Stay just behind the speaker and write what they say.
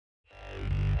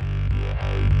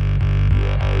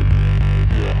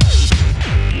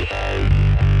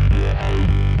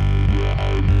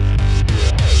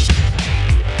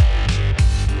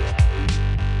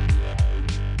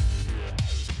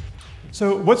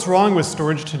So what's wrong with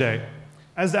storage today?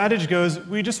 As the adage goes,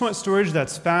 we just want storage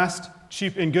that's fast,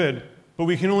 cheap, and good, but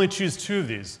we can only choose two of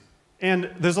these. And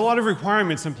there's a lot of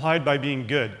requirements implied by being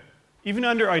good. Even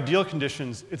under ideal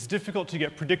conditions, it's difficult to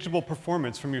get predictable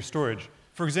performance from your storage.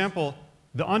 For example,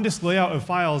 the on-disk layout of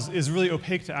files is really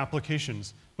opaque to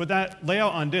applications, but that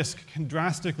layout on disk can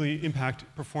drastically impact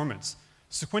performance.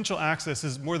 Sequential access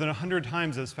is more than 100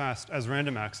 times as fast as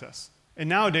random access. And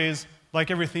nowadays, like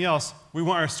everything else, we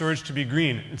want our storage to be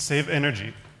green and save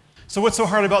energy. So what's so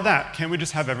hard about that? Can't we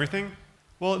just have everything?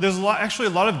 Well, there's actually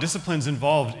a lot of disciplines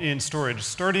involved in storage,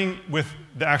 starting with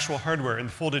the actual hardware and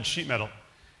the folded sheet metal.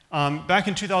 Back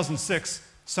in 2006,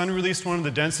 Sun released one of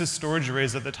the densest storage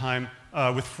arrays at the time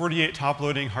with 48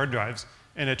 top-loading hard drives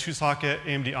and a 2-socket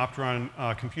AMD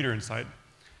Opteron computer inside.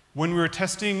 When we were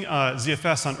testing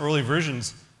ZFS on early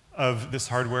versions of this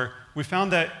hardware, we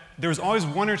found that there was always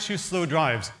one or two slow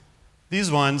drives. These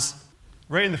ones,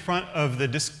 right in the front of the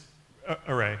disk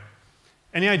array.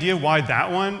 Any idea why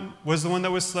that one was the one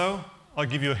that was slow? I'll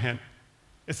give you a hint.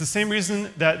 It's the same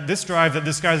reason that this drive that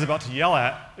this guy's about to yell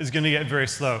at is going to get very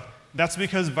slow. That's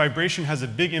because vibration has a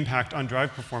big impact on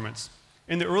drive performance.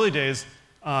 In the early days,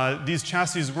 these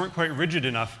chassis weren't quite rigid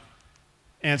enough,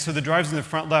 and so the drives in the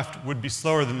front left would be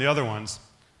slower than the other ones.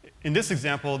 In this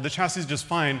example, the chassis is just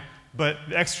fine, but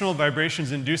the external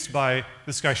vibrations induced by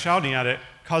this guy shouting at it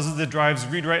causes the drive's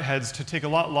read-write heads to take a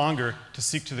lot longer to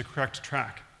seek to the correct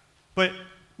track. But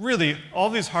really, all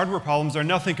these hardware problems are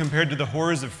nothing compared to the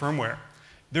horrors of firmware.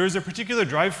 There is a particular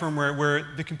drive firmware where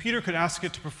the computer could ask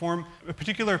it to perform a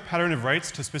particular pattern of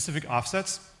writes to specific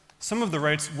offsets. Some of the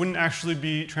writes wouldn't actually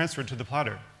be transferred to the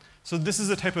platter. So this is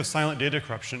a type of silent data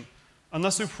corruption.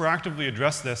 Unless we proactively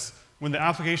address this, when the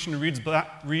application reads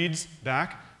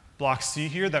back block C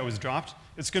here that was dropped,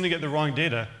 it's going to get the wrong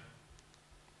data.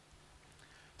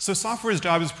 So software's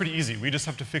job is pretty easy. We just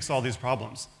have to fix all these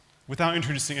problems without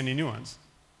introducing any new ones.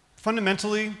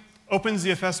 Fundamentally,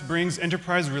 OpenZFS brings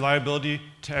enterprise reliability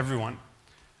to everyone.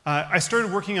 I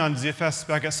started working on ZFS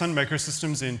back at Sun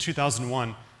Microsystems in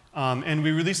 2001, and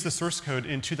we released the source code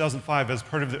in 2005 as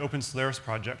part of the OpenSolaris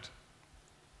project.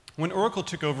 When Oracle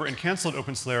took over and canceled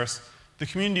OpenSolaris, the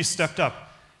community stepped up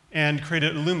and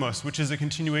created Illumos, which is a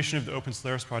continuation of the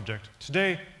OpenSolaris project.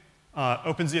 Today,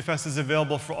 OpenZFS is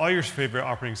available for all your favorite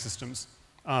operating systems,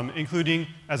 including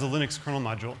as a Linux kernel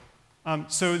module.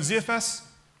 So ZFS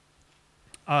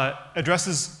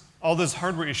addresses all those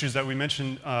hardware issues that we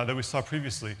mentioned that we saw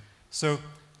previously. So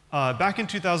back in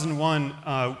 2001,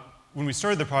 when we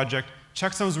started the project,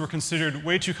 checksums were considered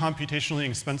way too computationally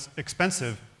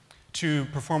expensive to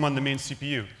perform on the main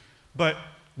CPU. But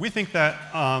we think that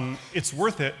it's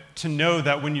worth it to know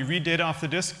that when you read data off the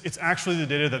disk, it's actually the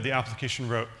data that the application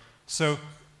wrote. So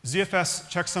ZFS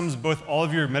checksums both all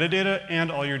of your metadata and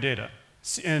all your data.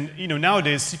 And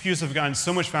nowadays, CPUs have gotten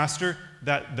so much faster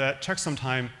that checksum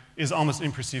time is almost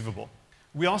imperceivable.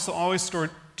 We also always store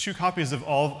 2 copies of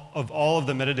all of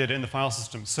the metadata in the file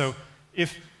system. So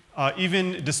if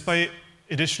even despite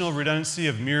additional redundancy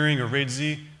of mirroring or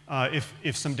RAID-Z,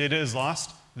 if some data is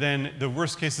lost, then the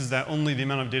worst case is that only the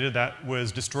amount of data that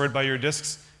was destroyed by your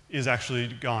disks is actually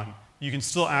gone. You can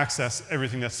still access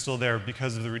everything that's still there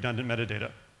because of the redundant metadata.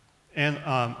 And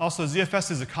also, ZFS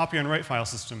is a copy on write file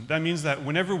system. That means that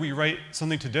whenever we write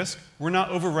something to disk, we're not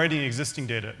overwriting existing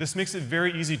data. This makes it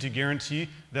very easy to guarantee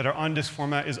that our on-disk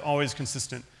format is always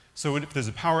consistent. So if there's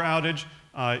a power outage,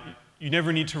 you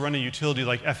never need to run a utility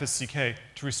like FSCK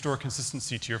to restore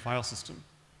consistency to your file system.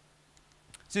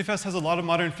 ZFS has a lot of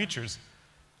modern features.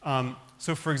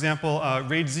 So for example,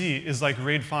 RAID-Z is like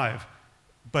RAID 5,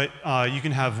 but you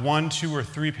can have 1, 2, or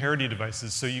 3 parity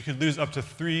devices. So you could lose up to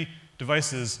 3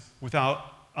 devices without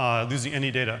losing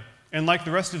any data. And like the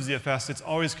rest of ZFS, it's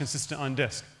always consistent on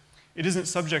disk. It isn't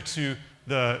subject to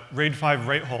the RAID 5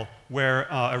 write hole, where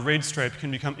a RAID stripe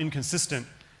can become inconsistent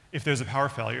if there's a power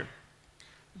failure.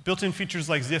 Built-in features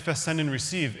like ZFS send and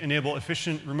receive enable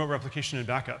efficient remote replication and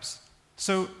backups.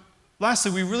 So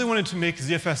lastly, we really wanted to make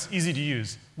ZFS easy to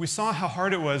use. We saw how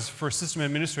hard it was for system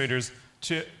administrators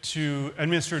to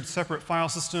administer separate file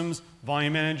systems,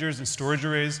 volume managers, and storage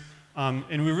arrays.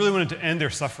 And we really wanted to end their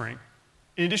suffering.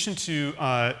 In addition to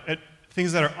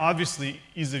things that are obviously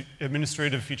easy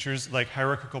administrative features like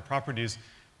hierarchical properties,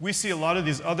 we see a lot of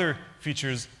these other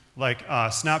features like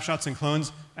snapshots and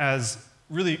clones as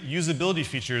really usability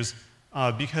features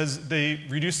because they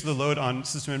reduce the load on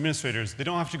system administrators. They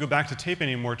don't have to go back to tape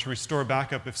anymore to restore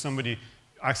backup if somebody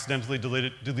accidentally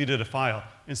deleted a file.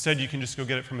 Instead, you can just go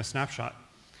get it from a snapshot.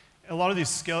 A lot of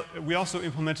these we also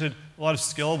implemented a lot of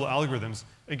scalable algorithms.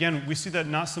 Again, we see that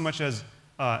not so much as,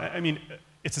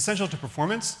 it's essential to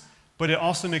performance, but it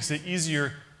also makes it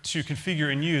easier to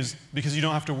configure and use because you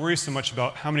don't have to worry so much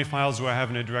about how many files do I have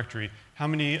in a directory, how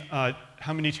many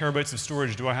terabytes of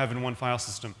storage do I have in one file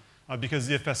system, because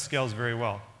ZFS scales very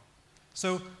well.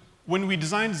 So when we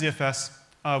designed ZFS,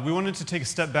 we wanted to take a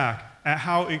step back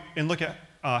and look at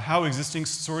how existing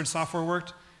storage software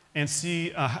worked and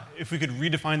see if we could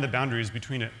redefine the boundaries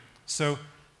between it. So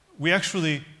we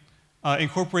actually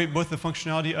incorporate both the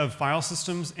functionality of file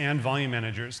systems and volume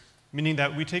managers, meaning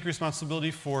that we take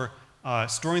responsibility for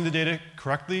storing the data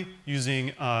correctly using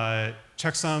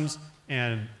checksums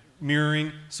and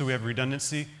mirroring, so we have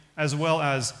redundancy, as well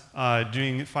as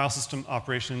doing file system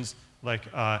operations like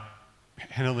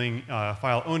handling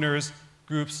file owners,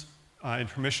 groups, and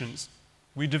permissions.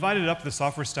 We divided up the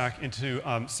software stack into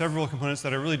several components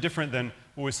that are really different than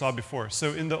what we saw before.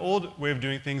 So in the old way of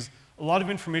doing things, a lot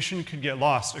of information could get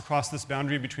lost across this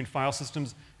boundary between file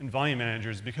systems and volume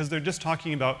managers because they're just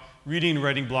talking about reading and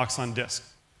writing blocks on disk.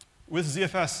 With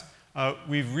ZFS,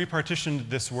 we've repartitioned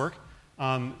this work.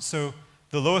 So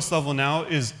the lowest level now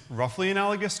is roughly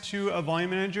analogous to a volume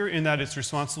manager in that it's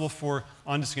responsible for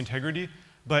on-disk integrity,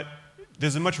 but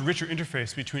there's a much richer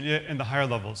interface between it and the higher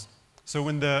levels. So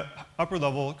when the upper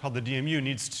level, called the DMU,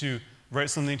 needs to write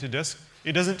something to disk,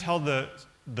 it doesn't tell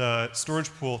the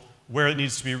storage pool where it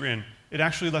needs to be written. It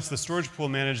actually lets the storage pool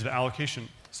manage the allocation.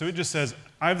 So it just says,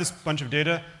 I have this bunch of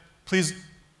data, please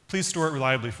store it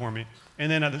reliably for me.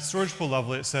 And then at the storage pool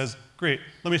level, it says, great,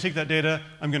 let me take that data,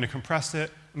 I'm going to compress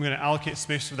it, I'm going to allocate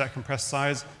space for that compressed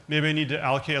size. Maybe I need to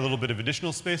allocate a little bit of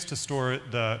additional space to store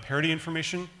the parity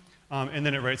information. And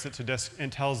then it writes it to disk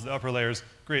and tells the upper layers,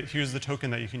 great, here's the token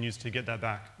that you can use to get that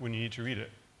back when you need to read it.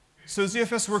 So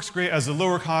ZFS works great as a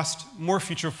lower cost, more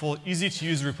featureful, easy to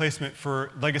use replacement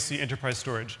for legacy enterprise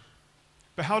storage.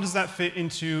 But how does that fit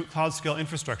into cloud scale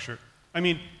infrastructure? I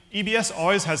mean, EBS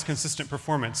always has consistent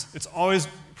performance. It always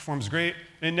performs great,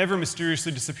 and it never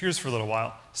mysteriously disappears for a little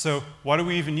while. So why do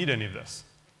we even need any of this?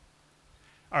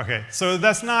 Okay, so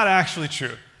that's not actually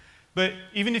true. But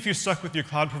even if you're stuck with your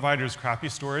cloud provider's crappy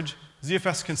storage,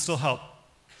 ZFS can still help.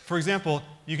 For example,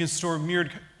 you can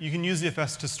use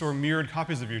ZFS to store mirrored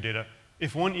copies of your data.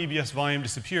 If one EBS volume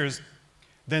disappears,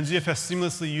 then ZFS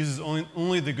seamlessly uses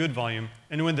only the good volume,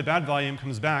 and when the bad volume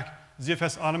comes back,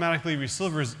 ZFS automatically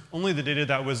resilvers only the data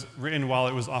that was written while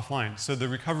it was offline, so the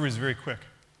recovery is very quick.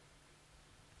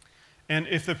 And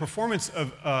if the performance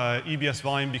of EBS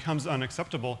volume becomes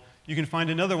unacceptable, you can find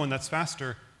another one that's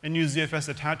faster and use ZFS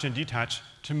attach and detach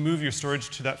to move your storage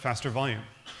to that faster volume.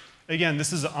 Again,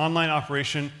 this is an online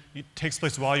operation. It takes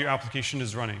place while your application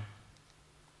is running.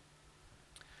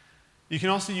 You can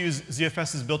also use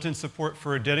ZFS's built-in support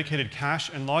for dedicated cache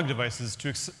and log devices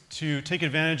to take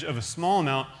advantage of a small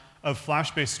amount of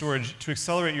flash-based storage to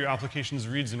accelerate your application's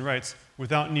reads and writes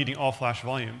without needing all flash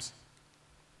volumes.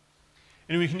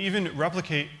 And we can even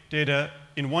replicate data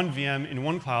in one VM in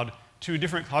one cloud to a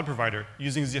different cloud provider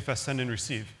using ZFS send and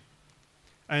receive.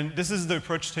 And this is the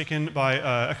approach taken by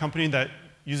a company that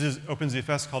uses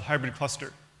OpenZFS called Hybrid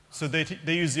Cluster. So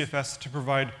they use ZFS to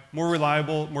provide more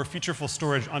reliable, more featureful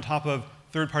storage on top of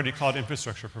third-party cloud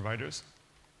infrastructure providers.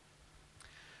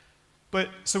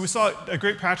 So we saw a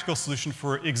great practical solution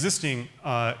for existing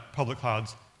public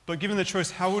clouds. But given the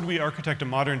choice, how would we architect a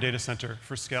modern data center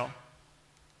for scale?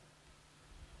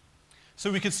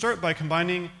 So we could start by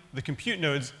combining the compute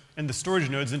nodes and the storage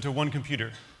nodes into one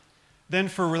computer. Then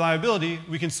for reliability,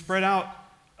 we can spread out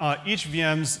each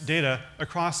VM's data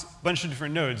across a bunch of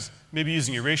different nodes, maybe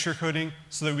using erasure coding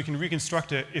so that we can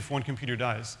reconstruct it if one computer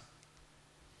dies.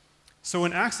 So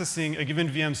when accessing a given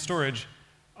VM storage,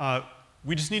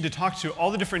 we just need to talk to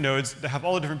all the different nodes that have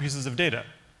all the different pieces of data.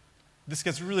 This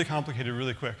gets really complicated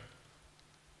really quick.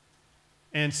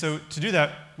 And so to do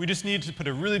that, we just need to put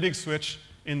a really big switch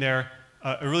in there,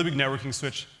 a really big networking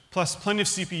switch, plus plenty of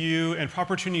CPU and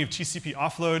proper tuning of TCP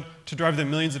offload to drive the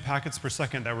millions of packets per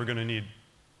second that we're going to need.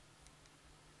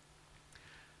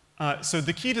 So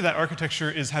the key to that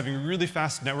architecture is having really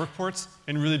fast network ports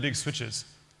and really big switches.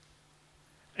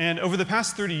 And over the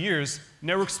past 30 years,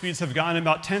 network speeds have gotten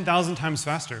about 10,000 times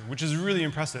faster, which is really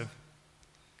impressive.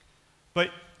 But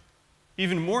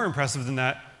even more impressive than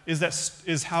that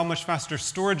is how much faster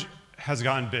storage has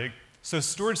gotten big. So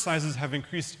storage sizes have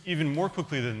increased even more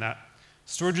quickly than that.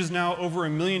 Storage is now over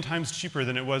 1 million times cheaper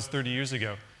than it was 30 years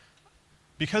ago.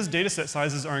 Because dataset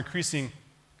sizes are increasing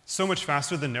so much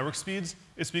faster than network speeds,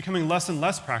 it's becoming less and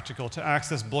less practical to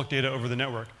access bulk data over the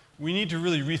network. We need to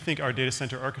really rethink our data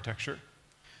center architecture.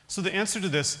 So the answer to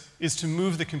this is to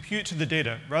move the compute to the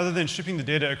data, rather than shipping the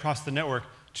data across the network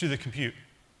to the compute.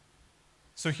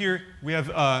 So here we have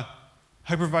a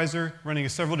hypervisor running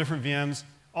several different VMs,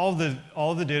 all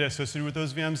of the data associated with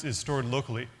those VMs is stored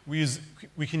locally.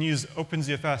 We can use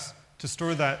OpenZFS to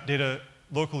store that data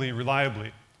locally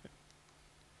reliably.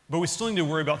 But we still need to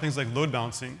worry about things like load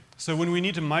balancing. So when we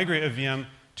need to migrate a VM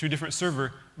to a different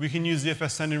server, we can use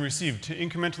ZFS send and receive to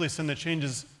incrementally send the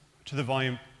changes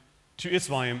to its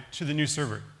volume to the new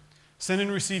server. Send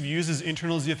and receive uses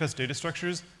internal ZFS data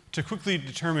structures to quickly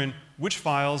determine which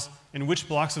files and which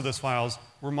blocks of those files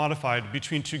were modified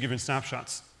between two given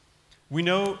snapshots. We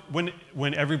know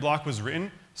when every block was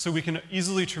written, so we can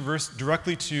easily traverse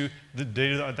directly to the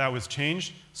data that was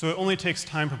changed, so it only takes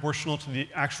time proportional to the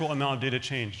actual amount of data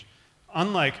changed.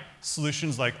 Unlike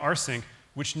solutions like rsync,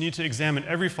 which need to examine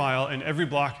every file and every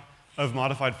block of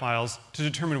modified files to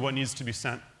determine what needs to be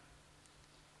sent.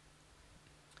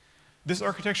 This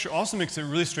architecture also makes it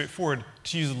really straightforward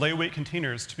to use lightweight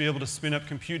containers to be able to spin up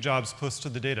compute jobs close to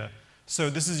the data. So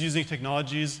this is using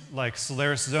technologies like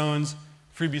Solaris zones,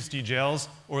 FreeBSD jails,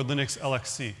 or Linux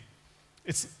LXC.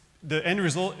 The end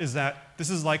result is that this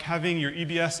is like having your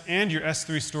EBS and your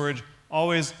S3 storage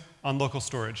always on local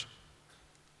storage.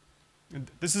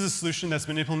 This is a solution that's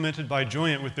been implemented by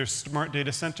Joyent with their Smart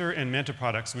Data Center and Manta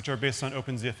products, which are based on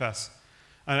OpenZFS.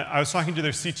 I was talking to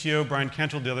their CTO, Brian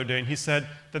Cantle, the other day, and he said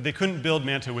that they couldn't build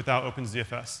Manta without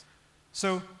OpenZFS.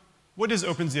 So what is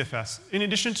OpenZFS? In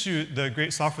addition to the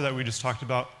great software that we just talked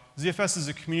about, ZFS is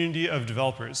a community of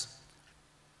developers.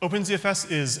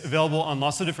 OpenZFS is available on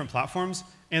lots of different platforms,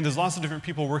 and there's lots of different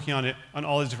people working on it on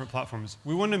all these different platforms.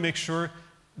 We wanted to make sure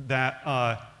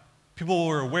that people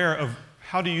were aware of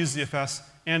how to use ZFS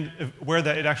and aware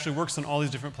that it actually works on all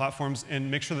these different platforms, and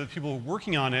make sure that people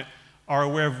working on it are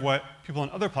aware of what people on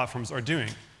other platforms are doing.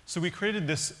 So we created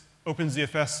this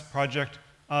OpenZFS project,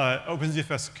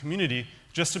 OpenZFS community,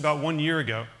 just about 1 year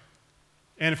ago.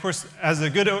 And of course, as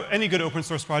any good open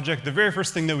source project, the very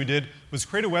first thing that we did was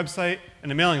create a website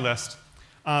and a mailing list.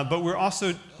 But we're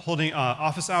also holding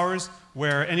office hours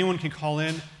where anyone can call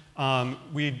in.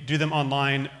 We do them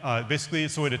online. Basically,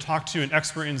 it's a way to talk to an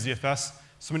expert in ZFS,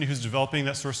 somebody who's developing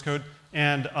that source code,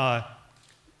 and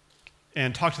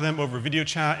talk to them over video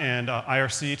chat and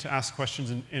IRC to ask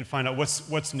questions and find out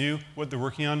what's new, what they're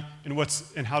working on,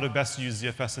 and how to best use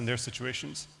ZFS in their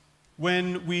situations.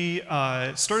 When we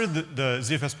started the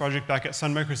ZFS project back at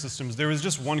Sun Microsystems, there was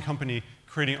just one company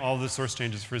creating all of the source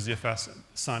changes for ZFS,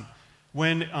 Sun.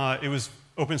 When it was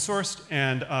open sourced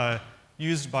and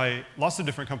used by lots of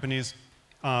different companies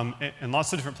and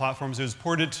lots of different platforms, it was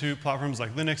ported to platforms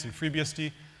like Linux and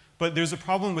FreeBSD. But there's a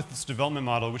problem with this development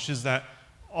model, which is that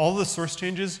all the source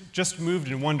changes just moved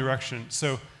in one direction.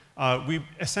 So we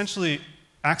essentially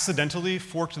accidentally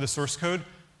forked the source code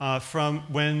from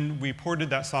when we ported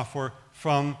that software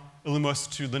from Illumos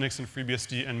to Linux and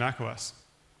FreeBSD and macOS.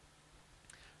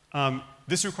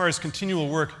 This requires continual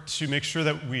work to make sure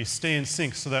that we stay in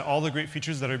sync so that all the great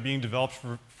features that are being developed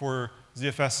for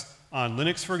ZFS on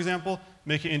Linux, for example,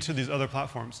 make it into these other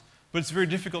platforms. But it's very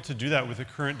difficult to do that with the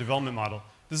current development model.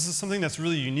 This is something that's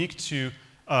really unique to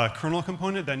a kernel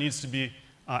component that needs to be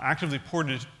actively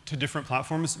ported to different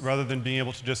platforms rather than being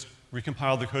able to just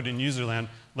recompile the code in userland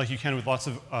like you can with lots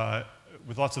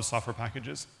of software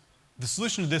packages. The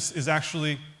solution to this is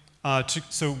actually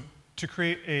to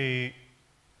create a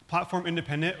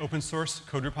platform-independent open source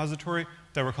code repository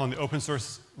that we're calling the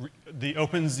OpenZFS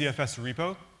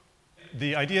repo.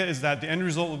 The idea is that the end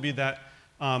result will be that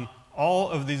all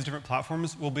of these different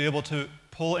platforms will be able to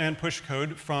pull and push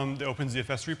code from the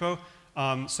OpenZFS repo.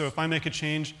 So if I make a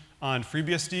change on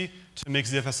FreeBSD to make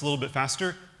ZFS a little bit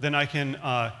faster, then I can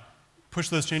push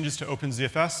those changes to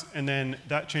OpenZFS, and then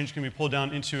that change can be pulled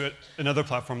down into another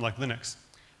platform like Linux.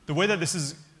 The way that this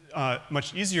is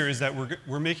much easier is that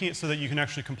we're making it so that you can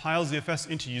actually compile ZFS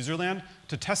into userland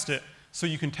to test it, so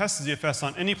you can test ZFS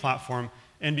on any platform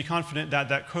and be confident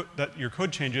that your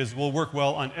code changes will work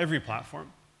well on every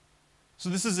platform. So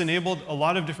this has enabled a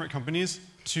lot of different companies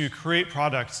to create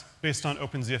products based on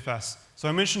OpenZFS. So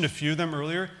I mentioned a few of them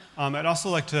earlier. I'd also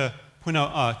like to point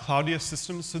out Cloudius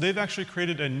Systems. So they've actually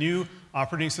created a new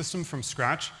operating system from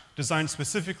scratch, designed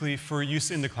specifically for use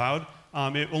in the cloud.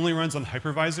 It only runs on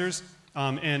hypervisors,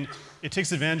 and it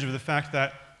takes advantage of the fact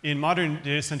that in modern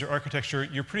data center architecture,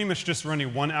 you're pretty much just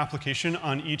running one application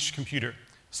on each computer.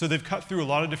 So they've cut through a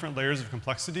lot of different layers of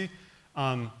complexity.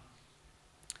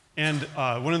 And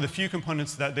one of the few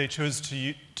components that they chose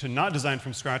to not design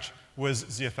from scratch was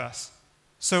ZFS.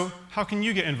 So how can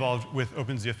you get involved with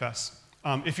OpenZFS?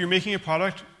 If you're making a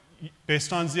product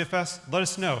based on ZFS, let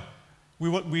us know.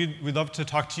 We'd love to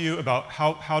talk to you about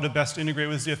how to best integrate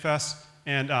with ZFS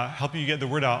and help you get the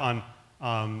word out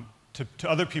to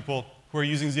other people who are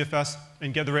using ZFS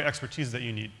and get the right expertise that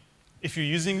you need. If you're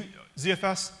using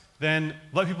ZFS, then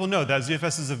let people know that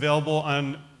ZFS is available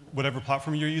on whatever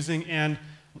platform you're using, and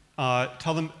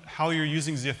tell them how you're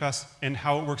using ZFS and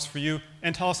how it works for you,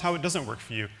 and tell us how it doesn't work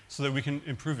for you so that we can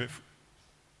improve it.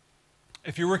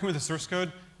 If you're working with the source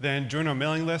code, then join our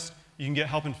mailing list. You can get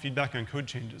help and feedback on code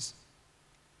changes.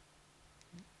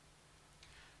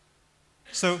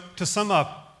 So to sum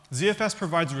up, ZFS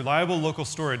provides reliable local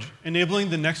storage, enabling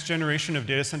the next generation of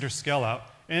data center scale-out,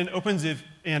 and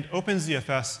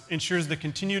OpenZFS ensures the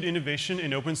continued innovation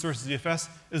in open source ZFS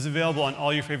is available on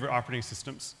all your favorite operating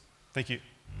systems. Thank you.